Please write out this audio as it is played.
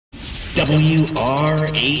WRHU.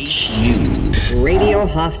 Radio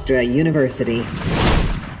Hofstra University.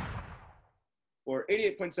 For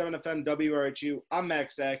 88.7 FM WRHU, I'm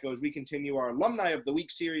Max Sacco as we continue our Alumni of the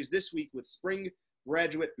Week series this week with spring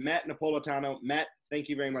graduate Matt Napolitano. Matt, thank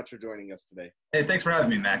you very much for joining us today. Hey, thanks for having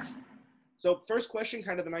me, Max. So first question,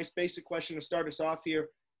 kind of the nice basic question to start us off here.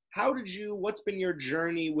 What's been your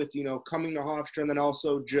journey with, coming to Hofstra and then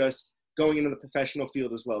also just going into the professional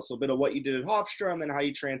field as well? So a bit of what you did at Hofstra and then how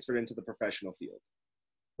you transferred into the professional field.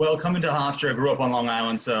 Well, coming to Hofstra, I grew up on Long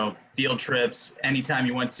Island, so field trips, anytime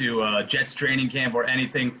you went to Jets training camp or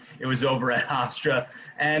anything, it was over at Hofstra.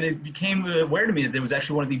 And it became aware to me that there was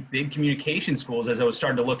actually one of the big communication schools as I was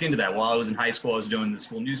starting to look into that. While I was in high school, I was doing the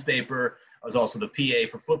school newspaper. I was also the PA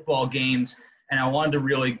for football games, and I wanted to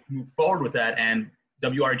really move forward with that. And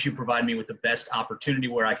WRHU provided me with the best opportunity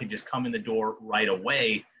where I could just come in the door right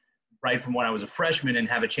away, right from when I was a freshman, and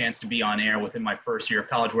have a chance to be on air within my first year of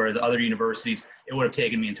college, whereas other universities, it would have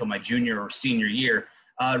taken me until my junior or senior year.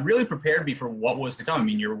 Really prepared me for what was to come. I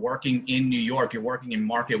mean, you're working in New York, you're working in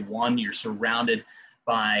Market One, you're surrounded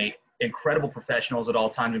by incredible professionals at all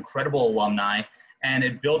times, incredible alumni, and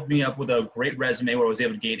it built me up with a great resume where I was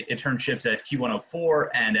able to get internships at Q104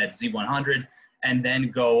 and at Z100, and then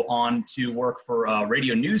go on to work for a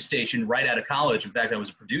radio news station right out of college. In fact, I was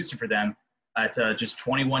a producer for them at just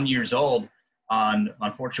 21 years old.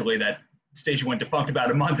 Unfortunately, that station went defunct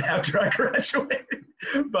about a month after I graduated.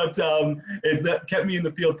 But it kept me in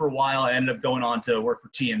the field for a while. I ended up going on to work for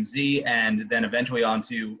TMZ and then eventually on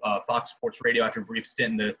to Fox Sports Radio after a brief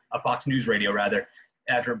stint in the Fox News Radio, rather,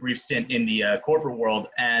 after a brief stint in the corporate world.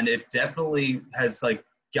 And it definitely has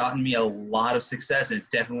gotten me a lot of success, and it's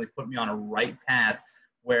definitely put me on a right path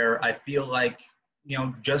where I feel like,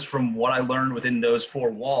 just from what I learned within those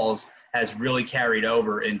four walls has really carried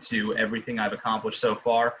over into everything I've accomplished so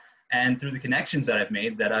far, and through the connections that I've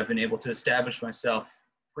made, that I've been able to establish myself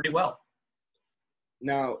pretty well.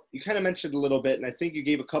 Now, you kind of mentioned a little bit, and I think you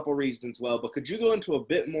gave a couple reasons but could you go into a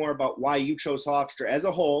bit more about why you chose Hofstra as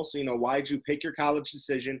a whole? So, why did you pick your college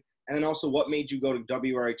decision? And then also what made you go to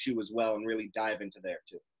WRHU as well and really dive into there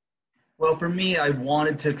too? Well, for me, I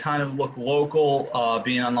wanted to kind of look local,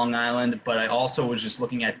 being on Long Island, but I also was just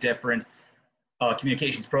looking at different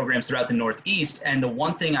communications programs throughout the Northeast. And the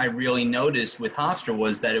one thing I really noticed with Hofstra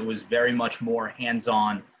was that it was very much more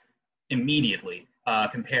hands-on immediately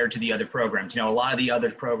compared to the other programs. A lot of the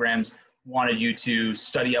other programs wanted you to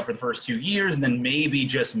study up for the first 2 years, and then maybe,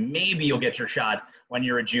 just maybe, you'll get your shot when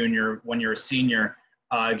you're a junior, when you're a senior.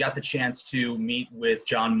 I got the chance to meet with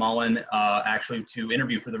John Mullen, actually to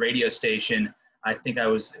interview for the radio station. I think it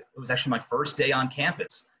was actually my first day on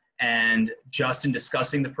campus. And just in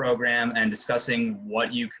discussing the program and discussing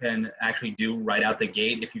what you can actually do right out the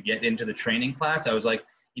gate if you get into the training class, I was like,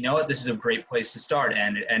 you know what, this is a great place to start.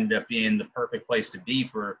 And it ended up being the perfect place to be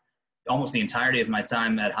for almost the entirety of my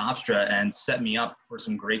time at Hofstra, and set me up for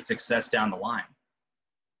some great success down the line.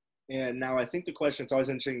 And now I think the question, it's always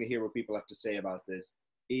interesting to hear what people have to say about this,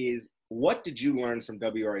 is what did you learn from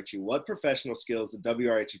WRHU? What professional skills did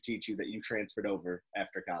WRHU teach you that you transferred over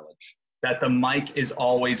after college? That the mic is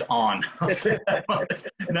always on. I'll say that much.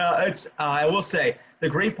 No, I will say, the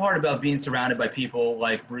great part about being surrounded by people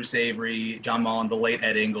like Bruce Avery, John Mullen, the late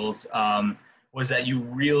Ed Ingles, was that you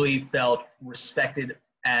really felt respected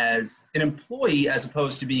as an employee as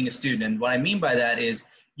opposed to being a student. And what I mean by that is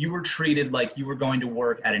you were treated like you were going to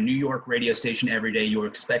work at a New York radio station every day. You were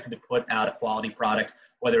expected to put out a quality product,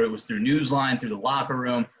 whether it was through Newsline, through the locker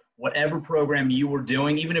room, whatever program you were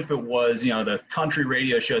doing, even if it was, the country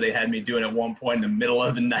radio show they had me doing at one point in the middle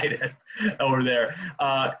of the night over there,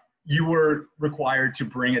 you were required to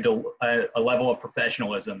bring a level of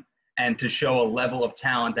professionalism and to show a level of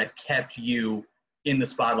talent that kept you in the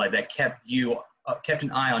spotlight, that kept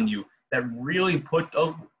an eye on you, that really put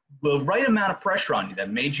the right amount of pressure on you,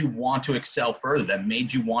 that made you want to excel further, that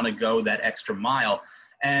made you want to go that extra mile.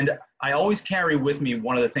 And I always carry with me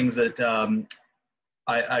one of the things that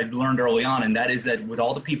I learned early on, and that is that with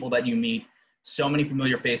all the people that you meet, so many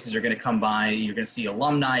familiar faces are going to come by. You're going to see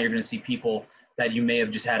alumni, you're going to see people that you may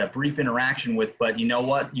have just had a brief interaction with, but you know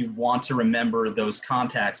what? You want to remember those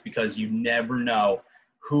contacts because you never know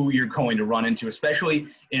who you're going to run into, especially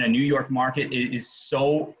in a New York market. It is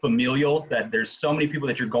so familial that there's so many people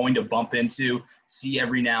that you're going to bump into, see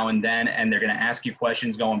every now and then, and they're going to ask you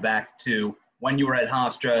questions going back to when you were at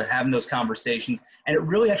Hofstra, having those conversations. And it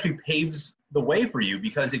really actually paves the way for you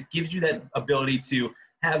because it gives you that ability to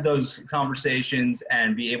have those conversations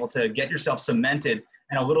and be able to get yourself cemented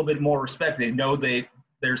and a little bit more respect. They know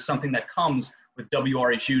there's something that comes with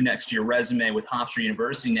WRHU next to your resume, with Hofstra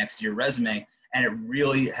University next to your resume. And it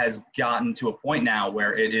really has gotten to a point now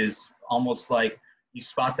where it is almost like you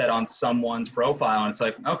spot that on someone's profile and it's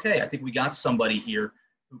like, okay, I think we got somebody here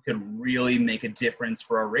who could really make a difference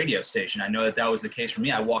for our radio station. I know that was the case for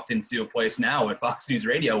me. I walked into a place now at Fox News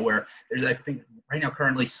Radio where there's, I think right now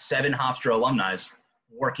currently 7 Hofstra alumni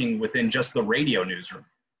working within just the radio newsroom.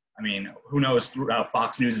 I mean, who knows throughout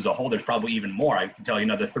Fox News as a whole, there's probably even more. I can tell you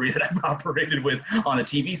another 3 that I've operated with on the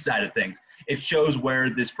TV side of things. It shows where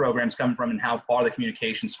this program's coming from and how far the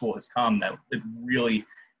communication school has come, that it really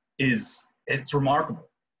is, it's remarkable.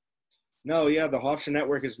 No, yeah, the Hofstra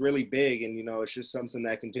network is really big, and, it's just something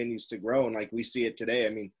that continues to grow, and like we see it today. I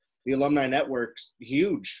mean, the alumni network's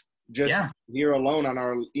huge, just here alone on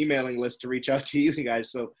our emailing list to reach out to you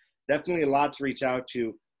guys. So definitely a lot to reach out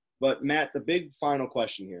to. But Matt, the big final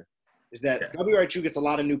question here is that WRHU gets a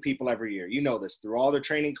lot of new people every year. You know this, through all their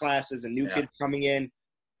training classes and new kids coming in.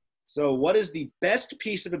 So what is the best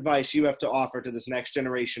piece of advice you have to offer to this next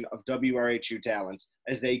generation of WRHU talents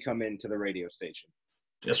as they come into the radio station?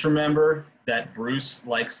 Just remember that Bruce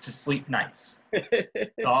likes to sleep nights.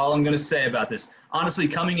 That's all I'm going to say about this. Honestly,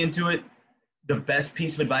 coming into it, the best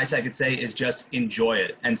piece of advice I could say is just enjoy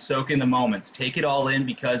it and soak in the moments. Take it all in,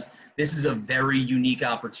 because this is a very unique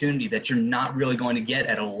opportunity that you're not really going to get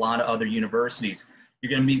at a lot of other universities.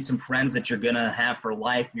 You're going to meet some friends that you're going to have for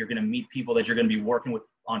life. You're going to meet people that you're going to be working with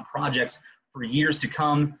on projects for years to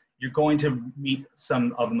come. You're going to meet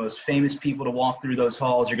some of the most famous people to walk through those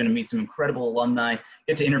halls. You're going to meet some incredible alumni,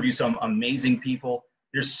 get to interview some amazing people.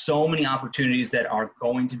 There's so many opportunities that are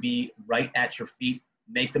going to be right at your feet.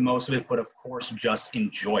 Make the most of it, but of course, just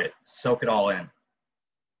enjoy it. Soak it all in.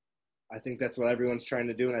 I think that's what everyone's trying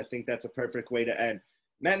to do, and I think that's a perfect way to end.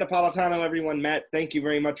 Matt Napolitano, everyone. Matt, thank you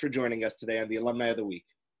very much for joining us today on the Alumni of the Week.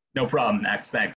 No problem, Max. Thanks.